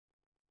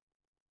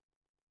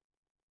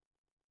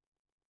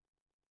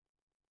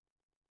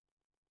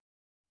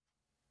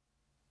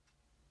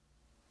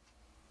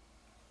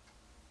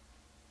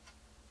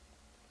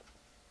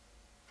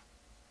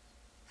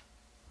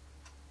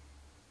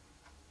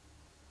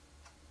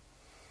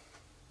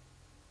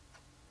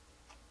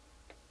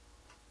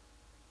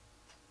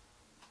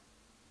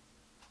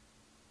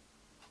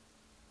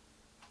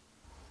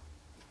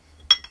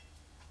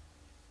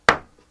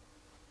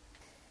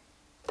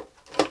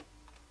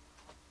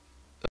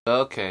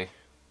Okay.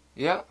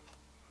 Yeah,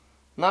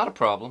 not a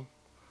problem.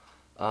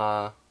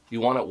 You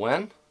want it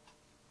when?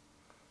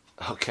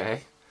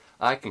 Okay,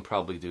 I can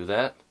probably do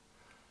that.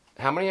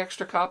 How many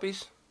extra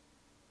copies?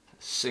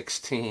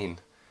 16.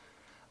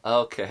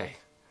 Okay.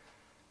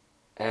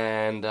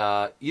 And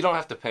you don't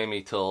have to pay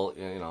me till,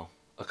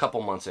 a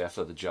couple months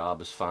after the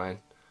job is fine.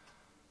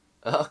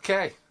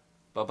 Okay.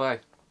 Bye-bye.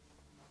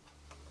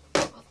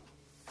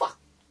 Fuck.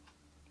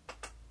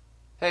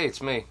 Hey,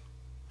 it's me.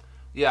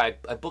 Yeah,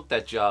 I booked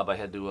that job. I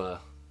had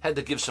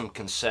to give some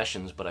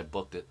concessions, but I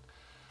booked it.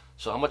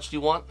 So how much do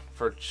you want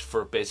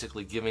for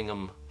basically giving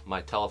them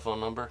my telephone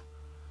number?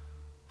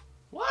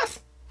 What?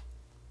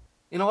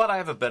 You know what? I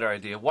have a better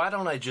idea. Why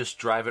don't I just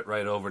drive it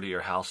right over to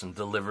your house and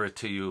deliver it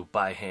to you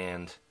by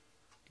hand?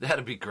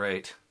 That'd be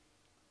great.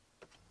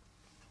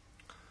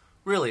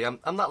 Really, I'm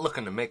not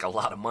looking to make a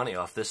lot of money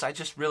off this. I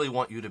just really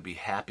want you to be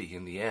happy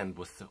in the end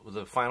with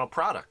the final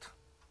product.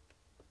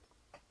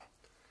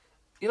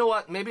 You know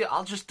what? Maybe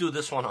I'll just do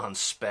this one on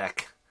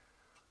spec.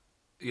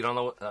 You don't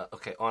know what?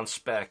 Okay, on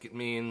spec. It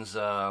means,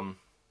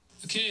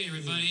 Okay,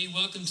 everybody,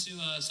 welcome to,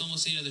 it's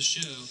almost the end of the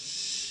show.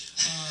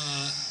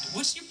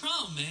 What's your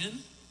problem, man?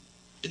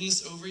 Isn't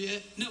this over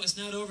yet? No, it's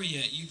not over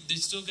yet. They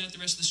still got the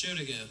rest of the show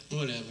to go.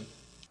 Whatever.